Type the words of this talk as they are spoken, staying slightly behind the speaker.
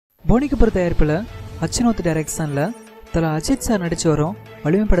போனி கபூர் தயாரிப்பில் அச்சினோத் டைரக்ஷனில் தலா அஜித் சார் நடிச்சு வரும்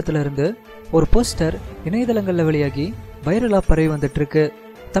வலிமை படத்துல இருந்து ஒரு போஸ்டர் இணையதளங்களில் வெளியாகி வைரலாக பரவி வந்துட்டு இருக்கு.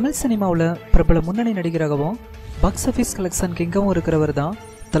 தமிழ் சினிமாவில் பிரபல முன்னணி நடிகராகவும் பாக்ஸ் ஆஃபீஸ் கலெக்ஷன் கிங்காகவும் இருக்கிறவர் தான்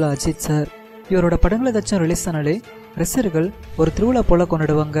தலா அஜித் சார். இவரோட படங்கள் ஏதாச்சும் ரிலீஸ் ஆனாலே ரசிகர்கள் ஒரு திருவிழா போல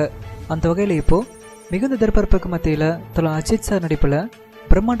கொண்டாடுவாங்க. அந்த வகையில் இப்போ மிகுந்த எதிர்பார்ப்புக்கு மத்தியில் தலா அஜித் சார் நடிப்பில்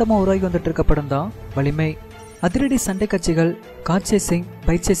பிரம்மாண்டமாக உருவாகி வந்துட்டு இருக்க படம் தான் வலிமை. அதிரடி சண்டை காட்சிகள், கார் சேசிங்,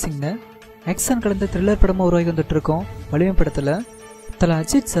 பைக் சேசிங்னு ஆக்ஷன் கலந்த த்ரில்லர் படமாக உருவாகி வந்துட்டு இருக்கோம். வலிமை படத்தில் தலா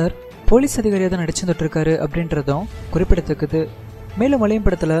அஜித் சார் போலீஸ் அதிகாரியாக தான் நடிச்சு வந்துட்டு இருக்காரு அப்படின்றதும் குறிப்பிடத்தக்கது. மேலும் வலிமை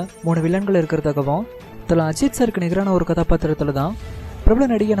படத்தில் 3 வில்லன்கள் இருக்கிறதாகவும் தலா அஜித் சாருக்கு நிகரான ஒரு கதாபாத்திரத்தில் தான் பிரபல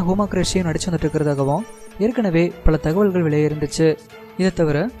நடிகையான ஹூமா குரேஷியும் நடிச்சு வந்துட்டு இருக்கிறதாகவும் ஏற்கனவே பல தகவல்கள் வெளியே இருந்துச்சு. இதை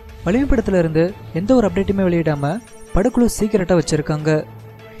தவிர வலிமை படத்துல இருந்து எந்த ஒரு அப்டேட்டுமே வெளியிடாம படக்குழு சீக்கிரட்டா வச்சிருக்காங்க.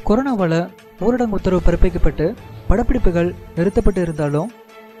 கொரோனாவால் ஊரடங்கு உத்தரவு பிறப்பிக்கப்பட்டு படப்பிடிப்புகள் நிறுத்தப்பட்டு இருந்தாலும்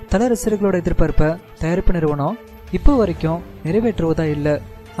தல ரசிகர்களோட எதிர்பார்ப்பை தயாரிப்பு நிறுவனம் இப்போ வரைக்கும் நிறைவேற்றுவதா இல்லை.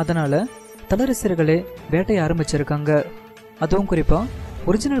 அதனால தல ரசிகர்களே வேட்டையை ஆரம்பிச்சிருக்காங்க. அதுவும் குறிப்பா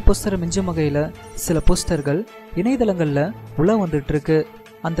ஒரிஜினல் போஸ்டரை மிஞ்சும் வகையில் சில போஸ்டர்கள் இணையதளங்களில் உலா வந்துட்டு இருக்கு.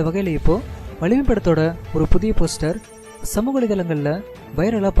 அந்த வகையில் இப்போ வலிமை படத்தோட ஒரு புதிய போஸ்டர் சமூக வலைதளங்களில்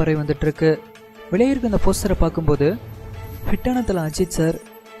வைரலாக பரவி வந்துட்டு இருக்கு. வெளியிருக்க இந்த போஸ்டரை பார்க்கும்போது ஃபிட்டான தலா Ajith sir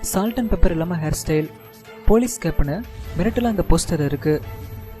salt and pepper இல்லாமல் ஹேர் ஸ்டைல், போலீஸ் கேப்னு மிரட்டலாக இந்த போஸ்டர் இருக்கு.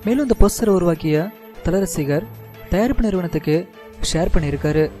 மேலும் இந்த போஸ்டரை உருவாக்கிய தல ரசிகர் தயாரிப்பு நிறுவனத்துக்கு ஷேர்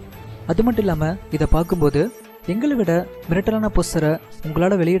பண்ணியிருக்காரு. அது மட்டும் இல்லாமல் இதை பார்க்கும்போது எங்களை விட மிரட்டலான போஸ்டரை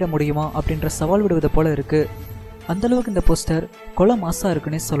உங்களால் வெளியிட முடியுமா அப்படின்ற சவால் விடுவது போல இருக்கு. அந்தளவுக்கு இந்த போஸ்டர் கொலை மாசாக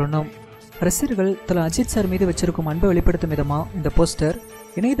இருக்குன்னே சொல்லணும். ரசிகர்கள் தலா அஜித் சார் மீது வச்சிருக்கும் அன்பை வெளிப்படுத்தும் விதமாக இந்த போஸ்டர்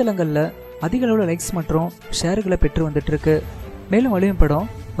இணையதளங்களில் அதிக அளவில் லைக்ஸ் மற்றும் ஷேர்களை பெற்று வந்துட்டு இருக்கு. மேலும் வலிமை படம்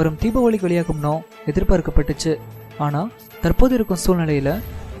வரும் தீபாவளிக்கு வெளியாகும்னோ எதிர்பார்க்கப்பட்டுச்சு. ஆனால் தற்போது இருக்கும் சூழ்நிலையில்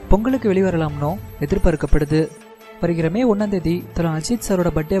பொங்கலுக்கு வெளிவரலாம்னோ எதிர்பார்க்கப்படுது. வருகிற மே 1ஆம் தேதி தலா அஜித் சாரோட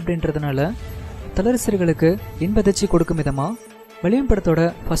பர்த்டே அப்படின்றதுனால தல ரசிகர்களுக்கு இன்பதிர்ச்சி கொடுக்கும் விதமாக வலிமை படத்தோட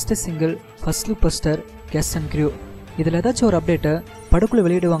first single, first look poster, caste and crew இதில் ஏதாச்சும் ஒரு அப்டேட்டை படக்குள்ள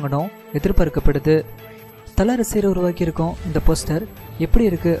வெளியிடுவாங்கன்னு எதிர்பார்க்கப்படுது. தல ரசிகர் உருவாக்கியிருக்கோம் இந்த போஸ்டர் எப்படி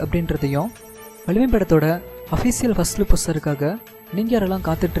இருக்குது அப்படின்றதையும் வலிமை படத்தோட அஃபீஷியல் ஃபர்ஸ்ட் லுக் போஸ்டருக்காக நீங்கள் யாரெல்லாம்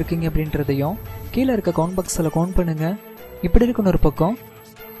காத்துட்ருக்கீங்க அப்படின்றதையும் கீழே இருக்க கவுண்ட் பாக்ஸில் கவுண்ட் பண்ணுங்கள். இப்படி இருக்குன்னு ஒரு பக்கம்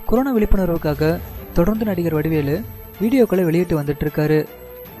கொரோனா விழிப்புணர்வுக்காக தொடர்ந்து நடிகர் வடிவேலு வீடியோக்களை வெளியிட்டு வந்துட்டுருக்காரு.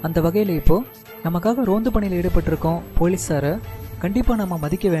 அந்த வகையில் இப்போது நமக்காக ரோந்து பணியில் ஈடுபட்டிருக்கோம் போலீஸாரை கண்டிப்பாக நம்ம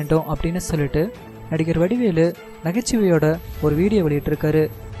மதிக்க வேண்டும் அப்படின்னு சொல்லிட்டு நடிகர் வடிவேலு நகைச்சுவையோட ஒரு வீடியோ வெளியிட்டிருக்காரு.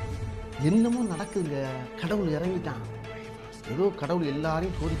 என்னமோ நடக்குதுங்க, கடவுள் இறங்கிட்டான், ஏதோ கடவுள்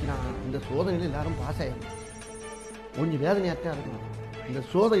எல்லாரையும் சோதிக்கிறான். இந்த சோதனையில் எல்லாரும் பாஸ் ஆகிடும். கொஞ்சம் வேதனையாகத்தான் இருக்கணும். இந்த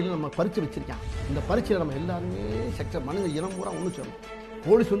சோதனையில் நம்ம பரிச்சு வச்சிருக்கான். இந்த பரிச்சையில் நம்ம எல்லாருமே மனித இனம் பூரா ஒன்று சொல்லணும்.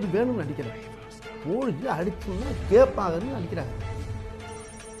 போலீஸ் வேணும்னு அடிக்கிறாங்க, போலீஸ் அடிச்சோம்னா கேட்பாங்கன்னு அடிக்கிறாங்க.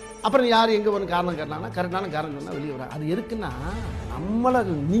 அப்புறம் யார் எங்கே ஒரு காரணம் கேட்டாங்கன்னா கரெக்டான காரணம் சொன்னால் வெளியே வராங்க. அது எதுக்குன்னா நம்மளை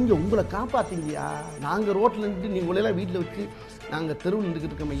நீங்கள் உங்களை காப்பாற்றிங்கய்யா. நாங்கள் ரோட்டில் நின்றுட்டு நீங்கள் உங்களையெல்லாம் வீட்டில் வச்சு நாங்கள் தெருவில்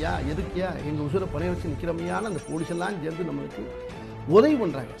நின்றுக்கிட்டு இருக்கோம் ஐயா, எதுக்கியா எங்கள் உசுரை பணைய வச்சு நிற்கிறோமையான்னு அந்த போலீஸெல்லாம் சேர்ந்து நம்மளுக்கு உதவி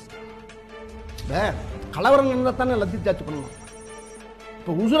பண்ணுறாங்க. கலவரம் இருந்தால் தானே எல்லாத்தையும் சார்ஜ் பண்ணணும்.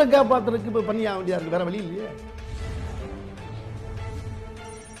 இப்போ உசுரை காப்பாற்றுறதுக்கு இப்போ பண்ணி ஆக வேண்டியா இருக்குது, வேறு வழி இல்லையே.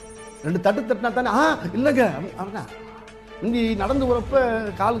 2 தட்டு தட்டினா தானே இல்லைங்க அப்படின்னா இங்கே நடந்து போகிறப்ப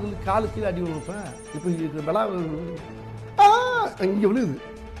காலு கீழே அடி விழுப்ப இப்போ விழா இங்கே விழுகுது.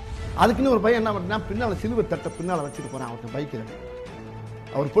 அதுக்குன்னு ஒரு பையன் என்ன பண்ணுறா, பின்னால் சிலுவர் தட்டை பின்னால் வச்சுட்டு போகிறான். அவர்கிட்ட பைக்கில்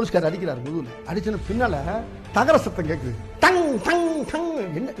அவர் போலீஸ்காரர் அடிக்கிறார், முதுகில் அடிச்சுன்னு பின்னால் தகர சத்தம் கேட்குது. டங் டங்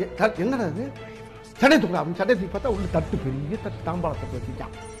டங் என்னடா அது, சட்டை தூக்குறா அப்படின்னு சட்டை தூக்கி பார்த்தா உள்ள தட்டு, பெரிய தட்டு, தாம்பாள தட்டு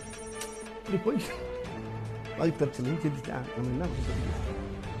வச்சுட்டான். இப்படி போய் வயிற்றுச்சலையும் செஞ்சுட்டான். நம்ம என்ன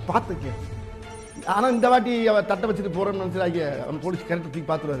பார்த்துக்க. ஆனால் இந்த வாட்டி அவன் தட்டை வச்சுட்டு போகிறோம்னு நினச்சிடாங்க. அவன் போலீஸ் கரெக்டாக தூக்கி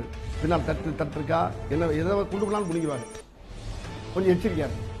பார்த்துருவாரு. பின்னால் தட்டு இருக்கா என்ன எதை கொண்டு போனாலும் குடிக்குவாங்க. கொஞ்சம்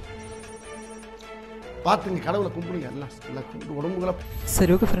எச்சரிக்கையாக பார்த்துங்க, கடவுளை கும்பிடுங்க, எல்லாம் கும்பிட்டு உடம்புகளை.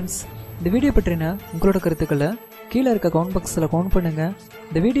 சரி, ஓகே ஃப்ரெண்ட்ஸ், இந்த வீடியோ பற்றின உங்களோட கருத்துக்களை கீழே இருக்க கவுண்ட் பாக்ஸில் கவுண்ட் பண்ணுங்கள்.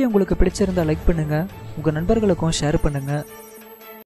 இந்த வீடியோ உங்களுக்கு பிடிச்சிருந்தால் லைக் பண்ணுங்கள், உங்கள் நண்பர்களுக்கும் ஷேர் பண்ணுங்கள்.